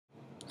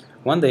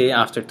One day,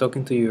 after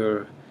talking to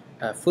your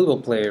football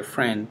player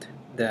friend,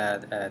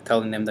 that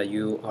telling them that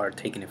you are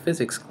taking a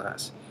physics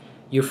class,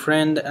 your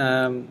friend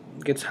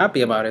gets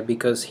happy about it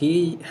because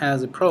he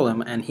has a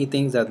problem and he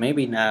thinks that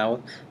maybe now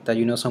that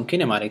you know some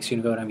kinematics,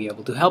 you're going to be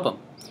able to help him.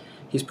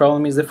 His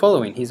problem is the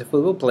following: he's a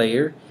football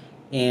player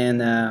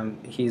and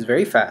he's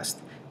very fast,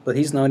 but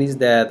he's noticed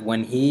that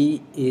when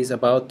he is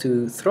about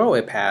to throw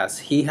a pass,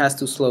 he has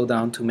to slow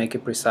down to make a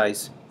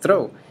precise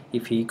throw.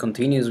 If he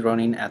continues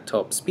running at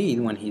top speed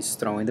when he's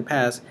throwing the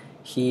pass,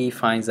 he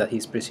finds that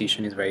his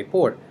precision is very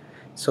poor.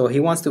 So he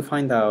wants to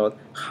find out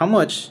how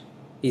much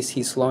is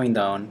he slowing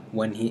down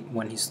when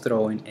he's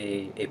throwing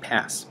a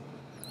pass.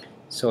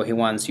 So he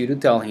wants you to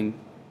tell him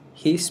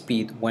his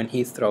speed when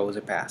he throws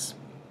a pass.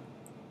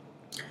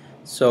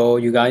 So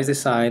you guys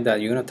decide that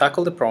you're going to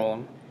tackle the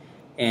problem,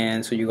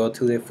 and so you go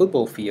to the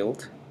football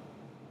field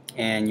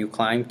and you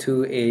climb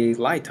to a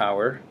light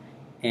tower,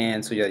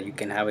 and so that you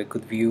can have a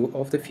good view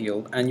of the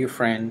field, and your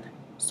friend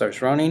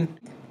starts running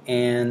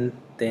and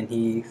then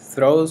he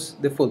throws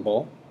the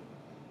football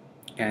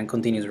and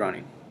continues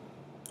running.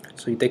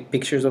 So you take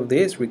pictures of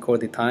this,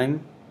 record the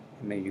time.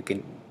 Maybe you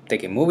can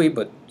take a movie,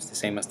 but it's the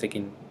same as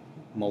taking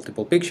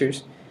multiple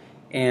pictures,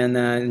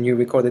 and you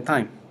record the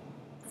time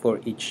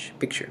for each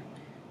picture.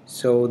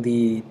 So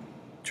the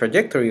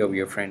trajectory of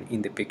your friend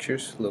in the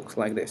pictures looks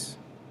like this.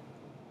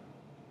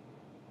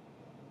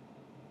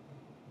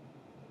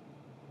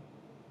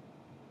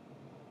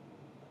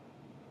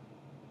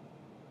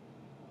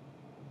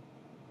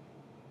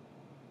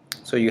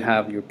 So you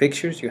have your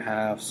pictures, you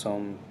have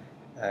some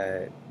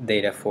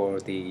data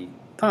for the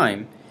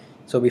time.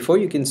 So before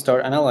you can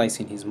start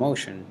analyzing his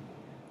motion,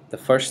 the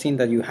first thing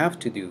that you have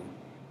to do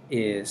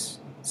is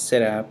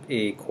set up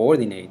a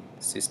coordinate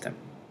system.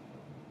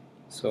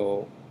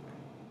 So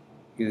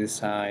you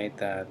decide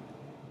that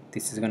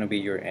this is going to be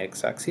your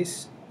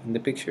x-axis in the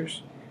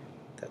pictures,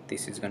 that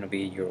this is going to be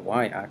your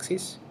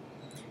y-axis,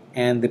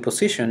 and the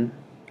position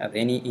at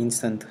any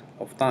instant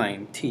of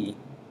time t,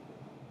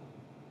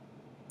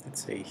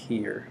 let's say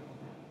here,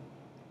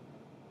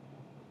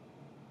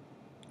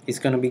 is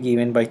going to be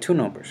given by two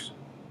numbers.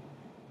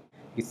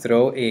 You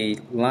throw a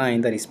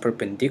line that is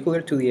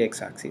perpendicular to the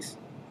x-axis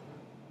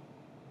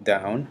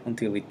down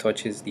until it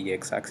touches the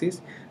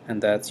x-axis,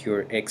 and that's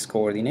your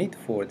x-coordinate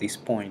for this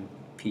point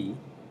P,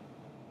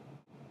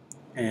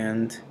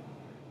 and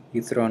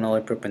you throw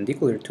another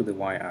perpendicular to the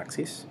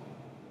y-axis,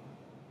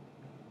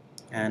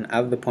 and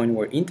at the point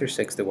where it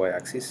intersects the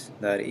y-axis,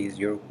 that is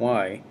your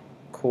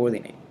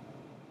y-coordinate,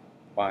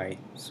 y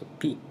sub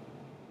P.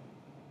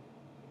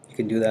 You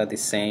can do that the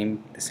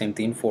same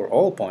thing for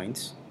all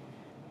points,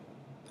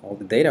 all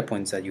the data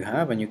points that you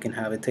have, and you can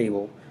have a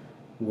table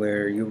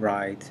where you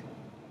write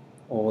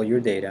all your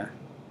data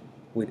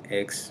with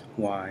x,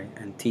 y,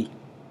 and t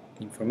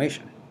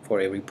information for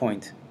every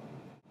point.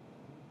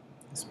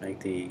 Let's make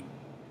the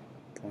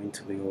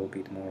point a little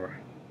bit more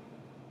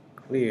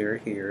clear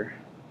here.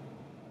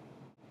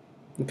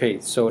 Okay,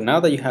 so now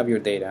that you have your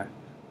data,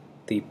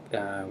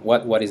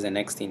 what is the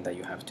next thing that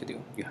you have to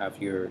do?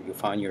 You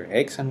found your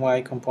x and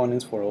y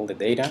components for all the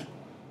data.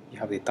 You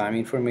have the time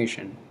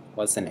information.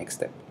 What's the next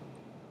step?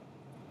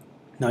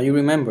 Now you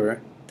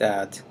remember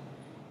that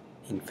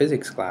in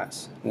physics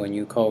class, when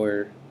you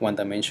cover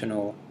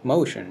one-dimensional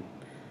motion,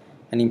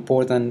 an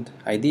important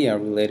idea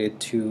related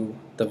to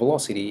the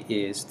velocity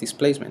is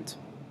displacement.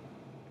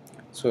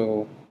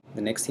 So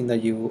the next thing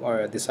that you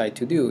decide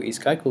to do is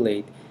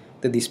calculate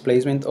the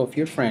displacement of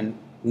your friend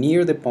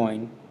near the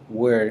point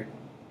where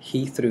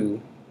he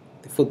threw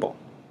the football.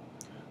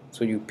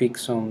 So you pick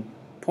some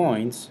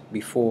points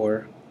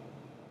before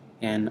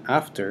and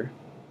after.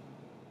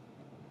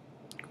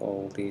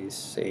 Call this,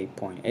 say,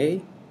 point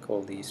A,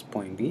 call this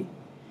point B,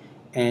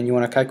 and you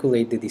want to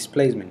calculate the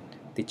displacement,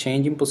 the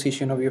change in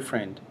position of your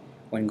friend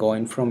when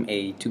going from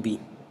A to B.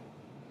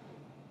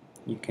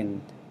 You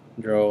can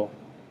draw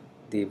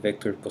the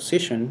vector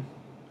position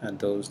at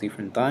those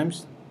different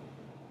times.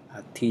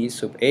 At t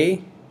sub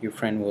A, your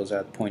friend was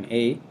at point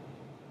A,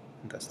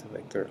 that's the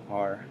vector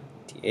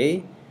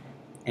RTA,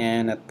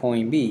 and at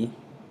point B,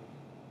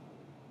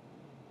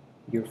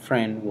 your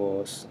friend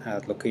was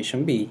at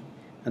location B,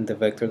 and the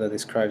vector that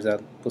describes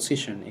that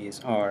position is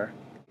R,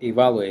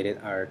 evaluated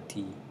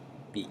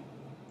RTB.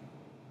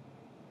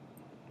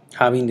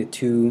 Having the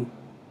two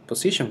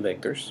position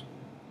vectors,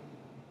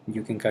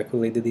 you can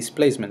calculate the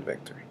displacement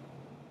vector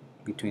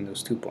between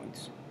those 2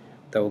 points.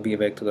 That will be a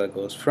vector that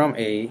goes from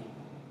A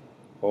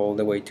all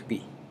the way to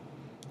B,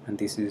 and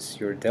this is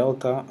your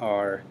delta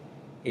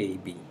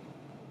RAB.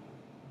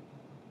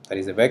 That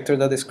is a vector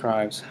that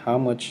describes how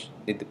much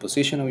did the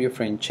position of your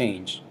friend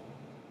change.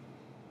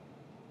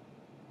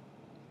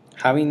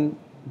 Having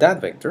that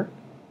vector,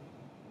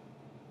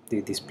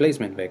 the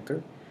displacement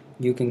vector,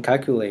 you can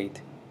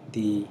calculate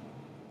the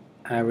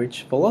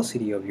average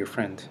velocity of your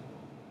friend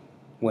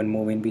when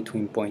moving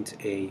between points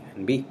A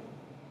and B.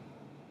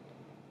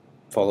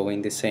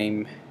 Following the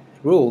same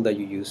rule that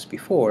you used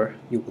before,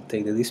 you will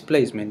take the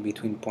displacement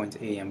between points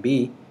A and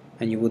B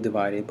and you will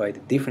divide it by the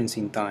difference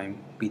in time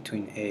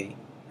between A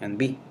and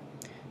B.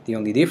 The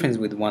only difference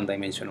with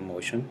one-dimensional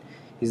motion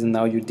is that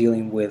now you're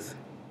dealing with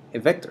a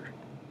vector.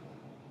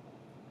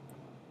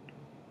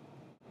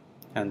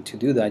 And to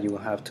do that, you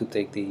will have to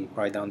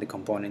write down the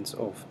components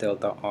of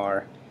delta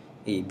r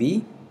a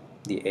b,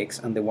 the x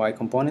and the y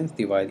components,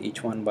 divide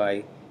each one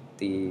by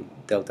the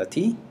delta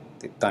t,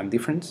 the time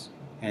difference,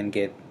 and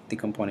get the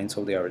components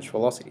of the average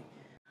velocity.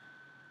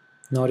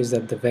 Notice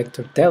that the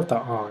vector delta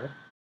r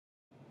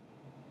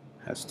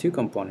has two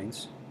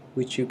components,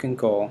 which you can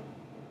call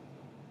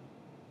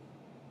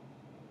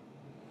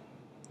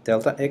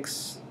delta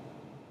x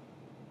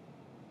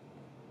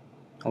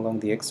along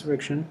the x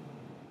direction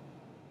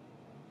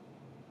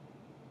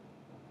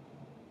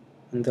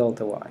and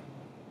delta y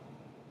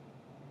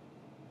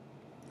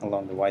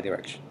along the y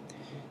direction.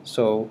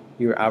 So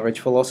your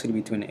average velocity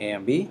between A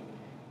and B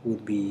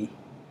would be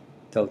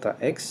delta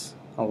x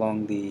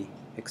along the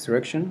x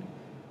direction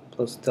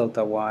plus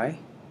delta y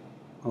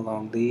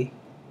along the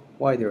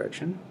y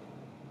direction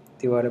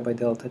divided by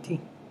delta t.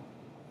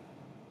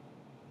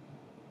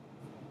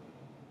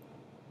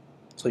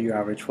 So your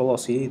average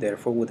velocity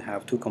therefore would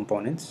have two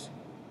components.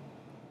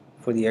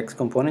 For the x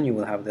component you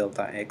will have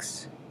delta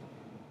x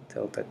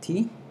delta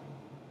t,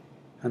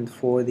 and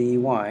for the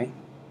y,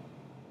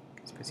 you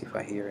can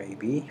specify here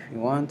AB if you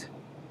want.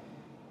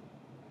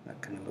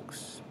 That kind of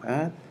looks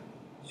bad,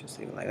 just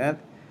leave it like that,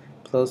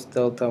 plus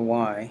delta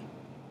y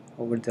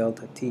over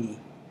delta t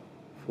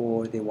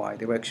for the y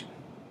direction.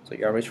 So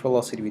your average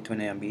velocity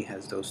between A and B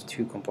has those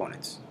two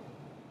components.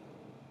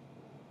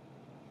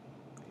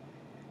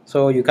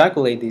 So you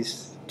calculate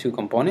these two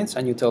components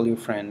and you tell your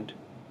friend,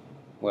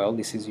 well,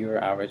 this is your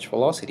average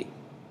velocity.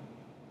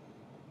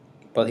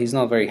 But he's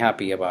not very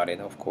happy about it,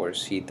 of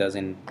course. He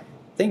doesn't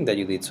think that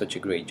you did such a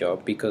great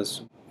job,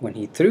 because when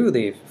he threw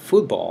the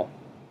football,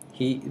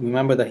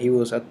 remember that he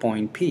was at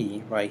point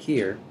P right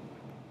here.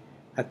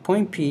 At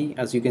point P,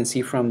 as you can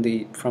see from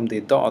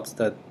the dots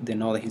that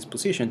denote his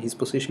position is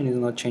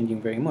not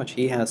changing very much.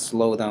 He has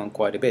slowed down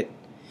quite a bit.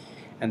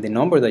 And the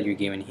number that you're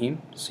giving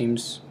him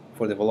seems,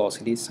 for the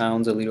velocity,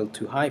 sounds a little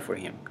too high for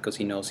him, because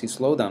he knows he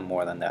slowed down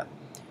more than that.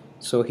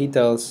 So he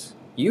tells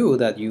you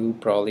that you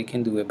probably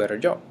can do a better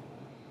job.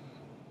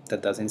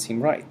 That doesn't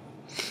seem right.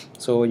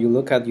 So you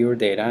look at your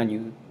data and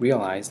you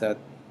realize that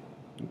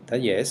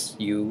yes,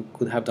 you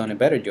could have done a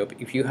better job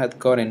if you had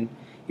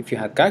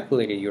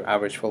calculated your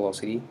average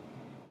velocity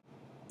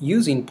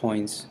using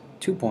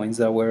 2 points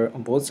that were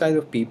on both sides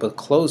of P but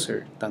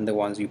closer than the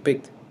ones you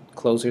picked,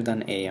 closer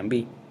than A and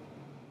B.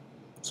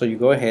 So you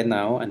go ahead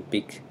now and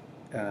pick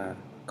a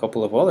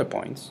couple of other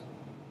points.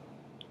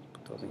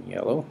 Put those in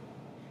yellow.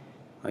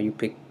 Now you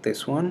pick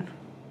this one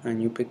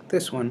and you pick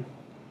this one.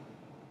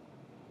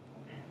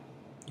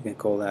 You can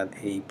call that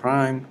A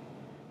prime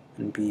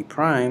and B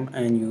prime,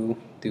 and you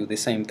do the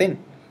same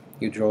thing.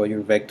 You draw your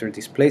vector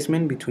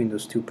displacement between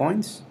those 2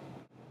 points.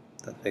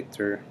 That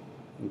vector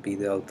will be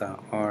delta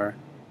r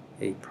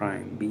A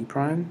prime B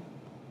prime.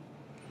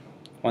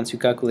 Once you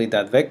calculate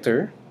that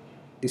vector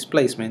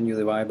displacement, you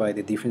divide by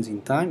the difference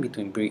in time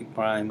between B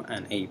prime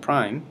and A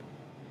prime,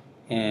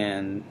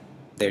 and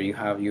there you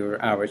have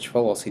your average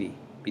velocity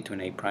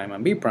between A prime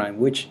and B prime,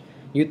 which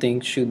you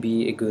think should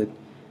be a good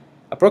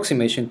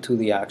approximation to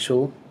the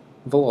actual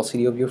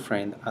velocity of your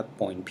friend at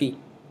point P.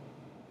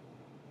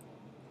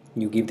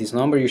 You give this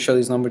number, you show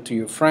this number to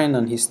your friend,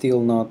 and he's still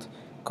not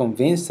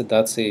convinced that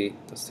that's a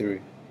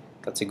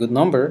good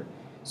number,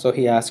 so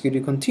he asks you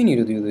to continue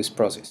to do this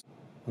process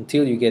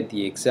until you get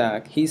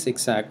his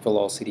exact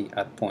velocity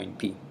at point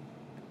P.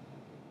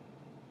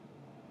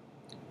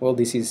 Well,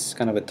 this is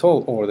kind of a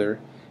tall order,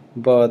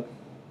 but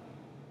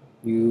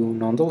you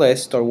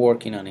nonetheless start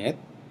working on it.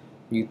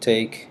 You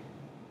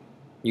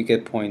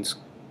get points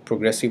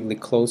progressively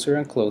closer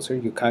and closer.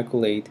 You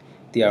calculate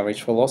the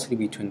average velocity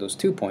between those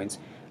 2 points,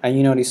 and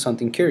you notice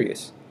something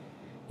curious.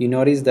 You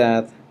notice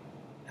that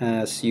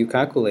as you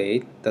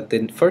calculate that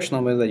the first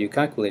number that you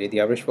calculated, the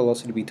average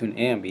velocity between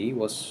A and B,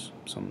 was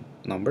some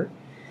number.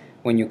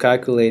 When you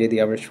calculated the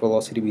average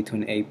velocity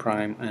between A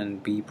prime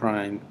and B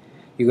prime,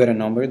 you got a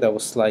number that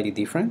was slightly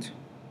different.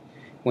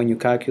 When you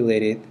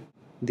calculated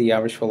the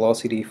average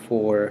velocity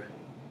for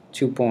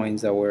 2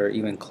 points that were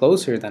even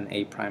closer than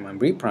A prime and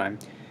B prime,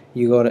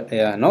 you got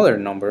another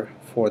number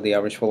for the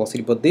average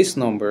velocity, but this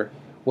number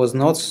was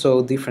not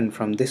so different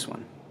from this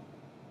one.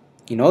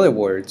 In other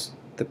words,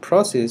 the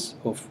process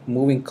of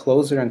moving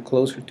closer and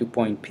closer to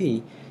point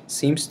P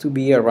seems to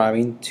be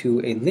arriving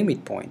to a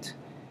limit point.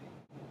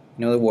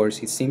 In other words,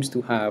 it seems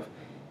to have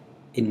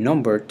a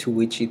number to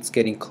which it's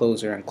getting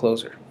closer and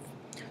closer.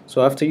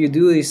 So after you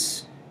do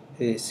this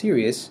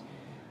series,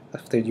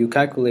 after you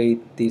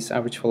calculate this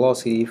average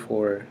velocity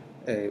for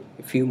a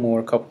few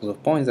more couples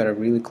of points that are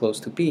really close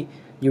to P,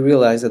 you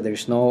realize that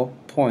there's no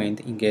point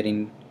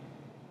in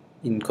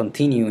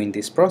continuing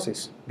this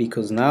process,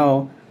 because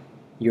now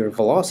your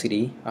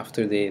velocity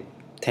after the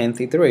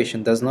 10th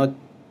iteration does not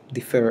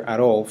differ at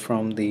all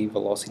from the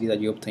velocity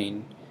that you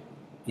obtain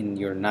in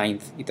your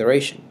 9th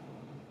iteration.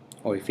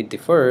 Or if it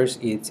differs,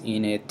 it's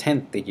in a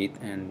 10th digit,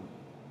 and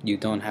you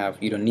don't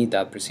need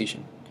that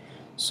precision.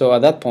 So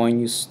at that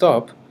point you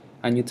stop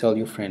and you tell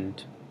your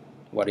friend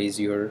what is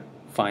your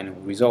final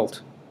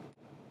result.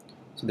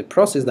 So the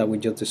process that we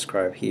just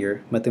described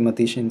here,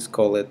 mathematicians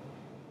call it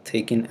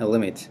taking a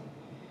limit.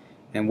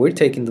 And we're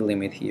taking the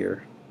limit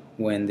here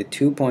when the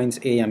 2 points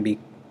A and B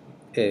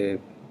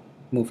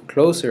move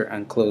closer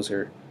and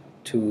closer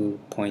to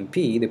point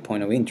P, the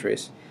point of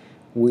interest.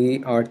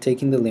 We are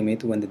taking the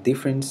limit when the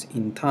difference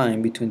in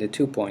time between the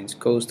 2 points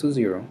goes to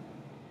 0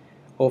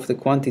 of the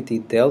quantity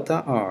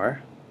delta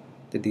r,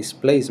 the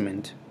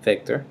displacement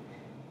vector,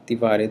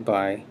 divided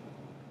by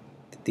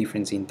the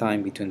difference in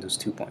time between those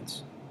 2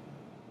 points.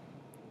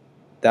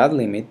 That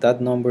limit,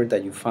 that number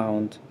that you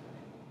found,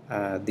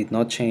 did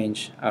not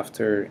change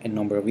after a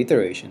number of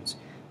iterations.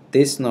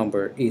 This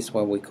number is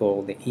what we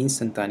call the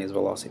instantaneous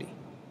velocity.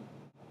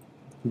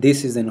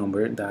 This is the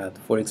number that,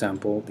 for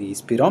example, the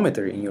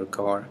speedometer in your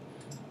car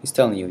is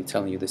telling you. It's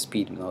telling you the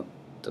speed, not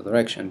the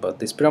direction, but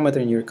the speedometer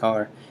in your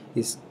car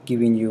is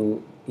giving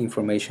you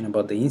information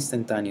about the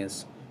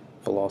instantaneous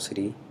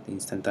velocity, the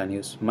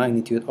instantaneous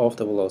magnitude of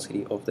the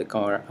velocity of the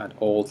car at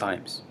all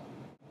times.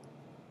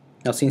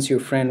 Now, since your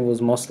friend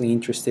was mostly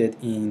interested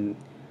in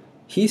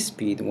his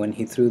speed when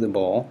he threw the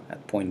ball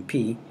at point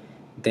P,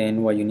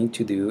 then what you need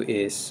to do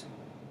is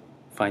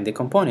find the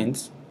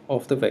components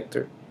of the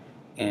vector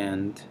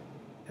and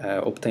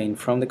obtain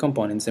from the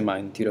components the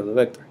magnitude of the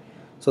vector.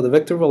 So the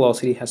vector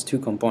velocity has two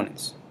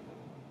components.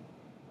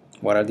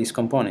 What are these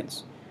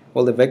components?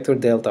 Well, the vector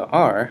delta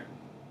r,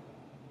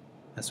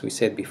 as we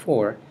said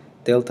before,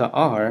 delta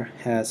r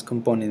has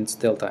components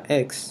delta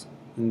x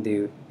in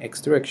the x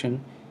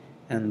direction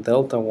and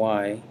delta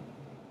y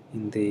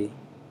in the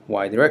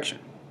y direction.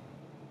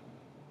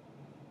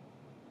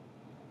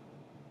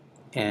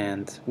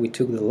 And we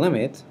took the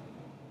limit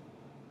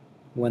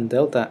when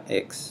delta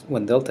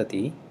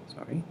t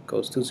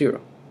goes to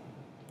 0.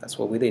 That's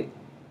what we did.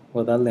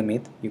 Well, that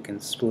limit, you can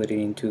split it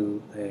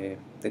into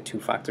the two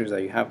factors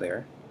that you have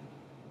there.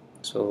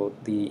 So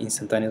the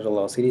instantaneous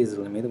velocity is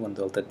the limit when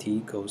delta t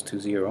goes to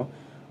 0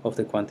 of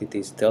the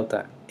quantities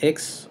delta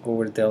x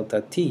over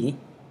delta t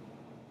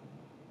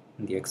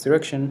in the x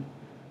direction,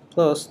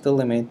 plus the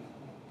limit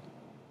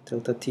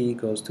delta t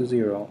goes to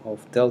 0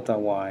 of delta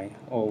y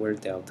over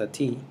delta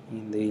t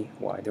in the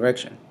y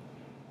direction.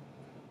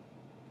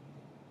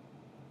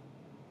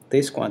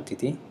 This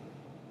quantity,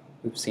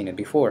 we've seen it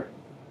before.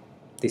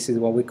 This is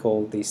what we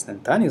call the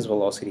instantaneous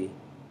velocity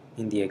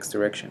in the x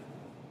direction.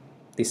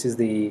 This is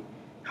the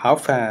how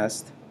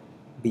fast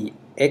the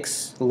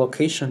x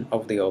location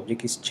of the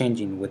object is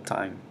changing with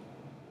time.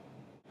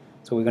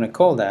 So we're going to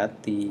call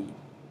that the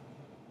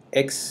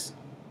x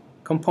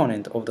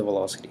component of the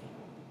velocity.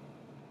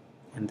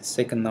 And the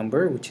second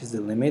number, which is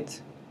the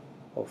limit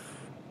of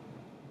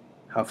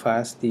how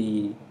fast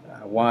the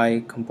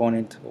y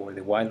component or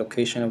the y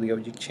location of the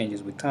object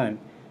changes with time,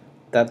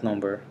 that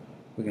number,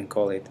 we can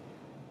call it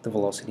the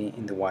velocity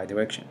in the y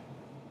direction.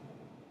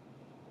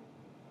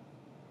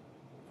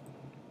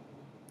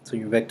 So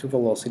your vector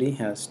velocity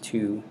has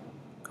two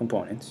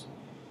components.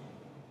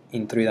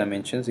 In 3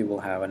 dimensions, it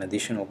will have an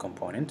additional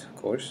component, of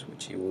course,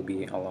 which it will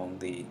be along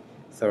the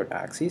third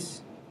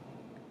axis.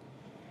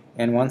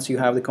 And once you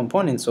have the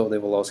components of the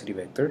velocity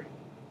vector,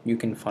 you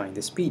can find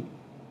the speed.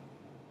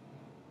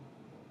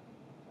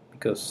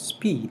 Because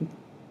speed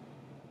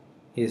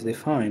is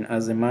defined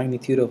as the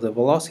magnitude of the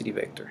velocity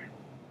vector.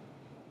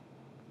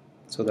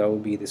 So that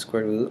would be the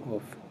square root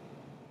of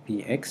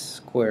vx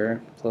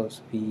squared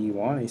plus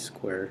vy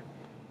squared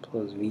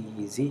plus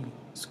vz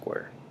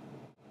squared.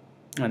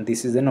 And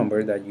this is the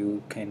number that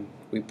you can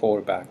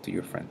report back to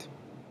your friend.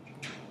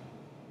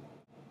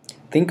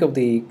 Think of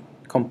the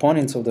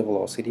components of the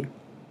velocity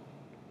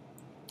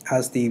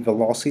as the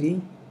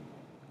velocity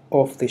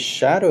of the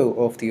shadow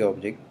of the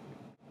object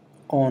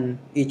on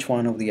each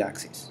one of the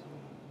axes.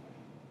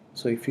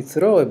 So if you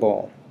throw a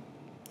ball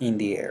in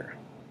the air,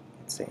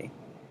 let's say,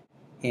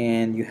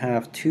 and you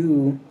have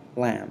two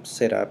lamps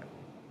set up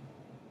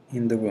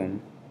in the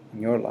room,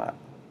 in your lab,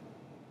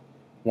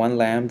 one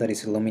lamp that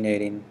is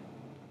illuminating,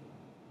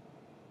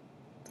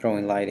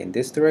 throwing light in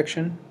this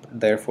direction,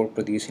 therefore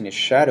producing a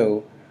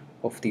shadow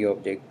of the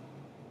object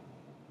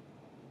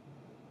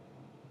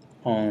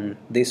on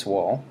this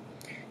wall,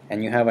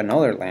 and you have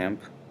another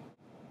lamp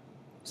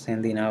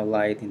sending out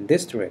light in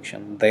this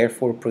direction,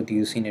 therefore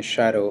producing a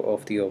shadow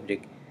of the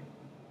object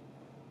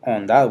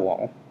on that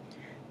wall.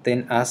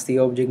 Then as the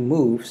object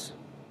moves,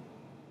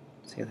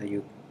 say that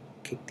you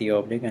kick the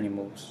object and it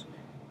moves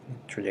in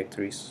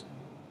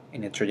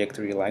a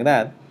trajectory like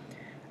that,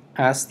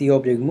 as the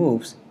object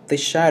moves, the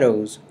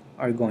shadows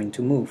are going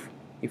to move.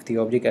 If the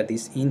object at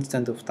this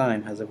instant of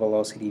time has a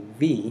velocity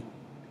v,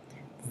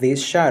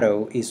 this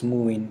shadow is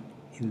moving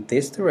in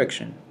this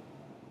direction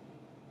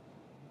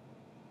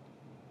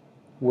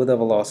with a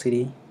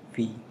velocity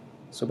v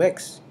sub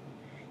x,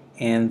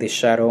 and the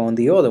shadow on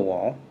the other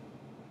wall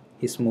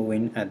is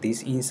moving at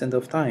this instant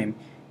of time,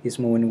 is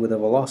moving with a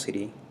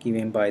velocity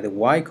given by the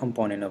y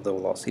component of the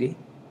velocity,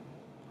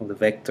 of the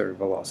vector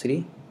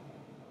velocity.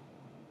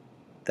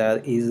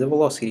 That is the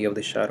velocity of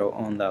the shadow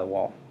on that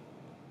wall.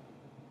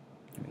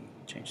 Let me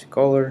change the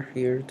color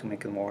here to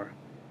make it more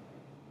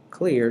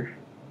clear,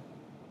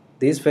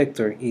 this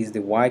vector is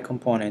the y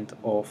component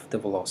of the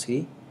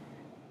velocity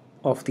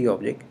of the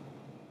object,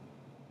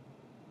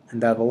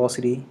 and that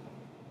velocity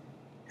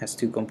has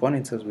two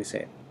components, as we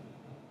said.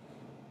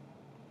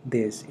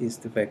 This is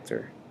the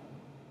vector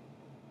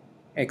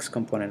x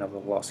component of the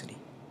velocity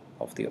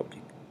of the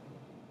object.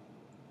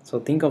 So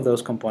think of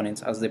those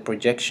components as the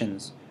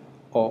projections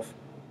of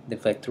the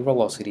vector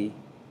velocity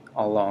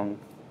along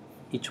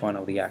each one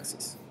of the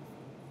axes.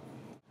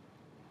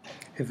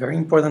 A very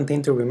important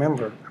thing to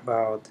remember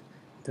about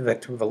the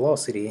vector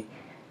velocity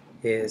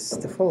is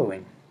the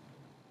following.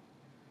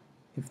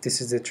 If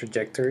this is the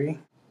trajectory,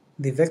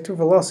 the vector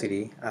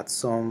velocity at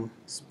some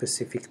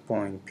specific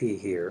point P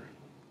here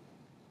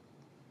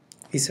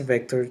is a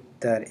vector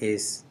that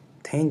is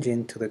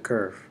tangent to the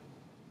curve.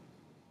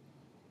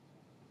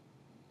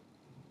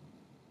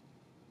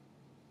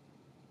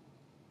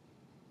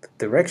 The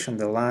direction,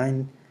 the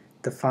line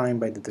defined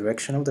by the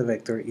direction of the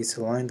vector, is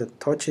a line that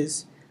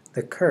touches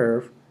the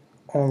curve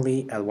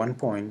only at one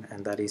point,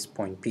 and that is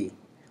point P.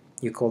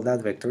 You call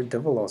that vector the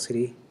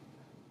velocity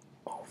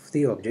of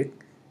the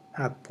object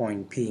at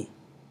point P.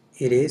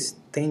 It is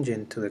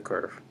tangent to the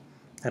curve.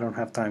 I don't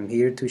have time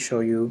here to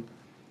show you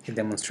a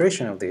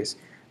demonstration of this,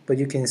 but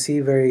you can see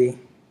very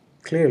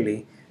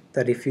clearly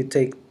that if you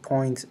take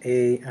points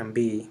A and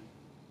B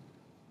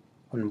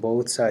on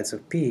both sides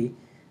of P,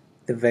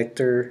 the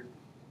vector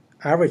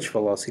average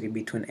velocity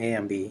between A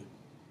and B,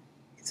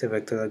 it's a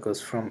vector that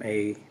goes from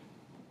A,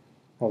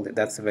 well,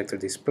 that's the vector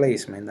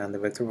displacement, and the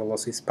vector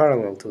velocity is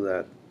parallel to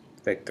that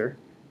vector.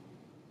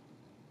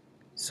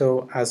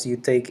 So as you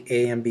take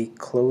A and B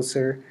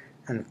closer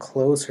and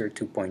closer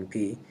to point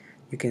P,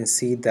 you can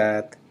see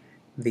that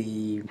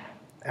the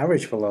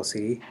average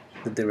velocity,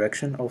 the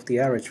direction of the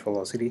average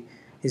velocity,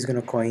 is going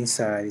to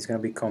coincide, is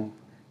going to become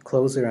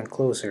closer and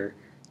closer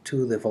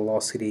to the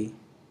velocity,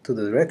 to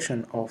the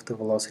direction of the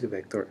velocity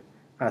vector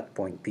at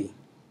point P.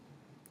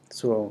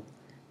 So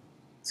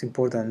it's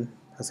important,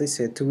 as I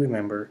said, to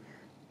remember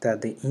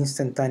that the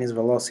instantaneous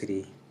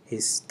velocity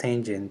is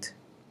tangent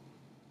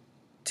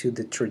to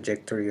the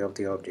trajectory of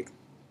the object.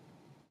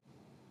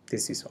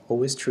 This is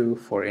always true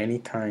for any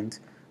kind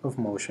of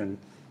motion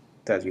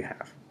that you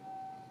have.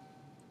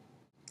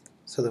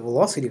 So the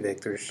velocity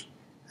vectors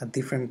at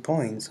different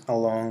points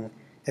along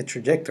a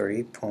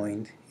trajectory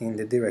point in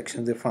the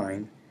direction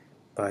defined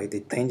by the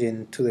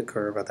tangent to the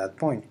curve at that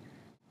point.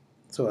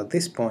 So at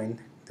this point,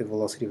 the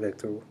velocity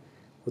vector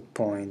would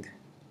point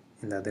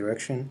in that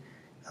direction.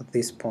 At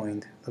this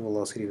point, the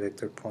velocity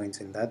vector points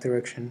in that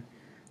direction.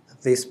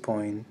 At this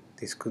point,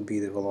 this could be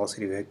the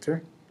velocity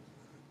vector.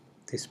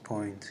 At this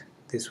point,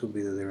 this would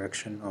be the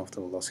direction of the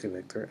velocity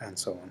vector, and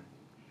so on.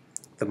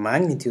 The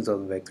magnitude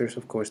of the vectors,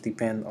 of course,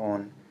 depend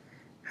on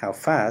how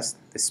fast,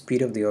 the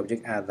speed of the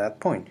object at that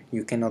point.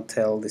 You cannot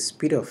tell the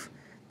speed of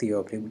the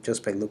object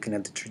just by looking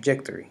at the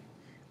trajectory.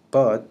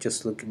 But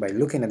just by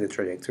looking at the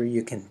trajectory,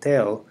 you can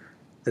tell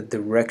the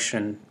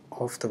direction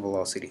of the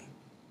velocity.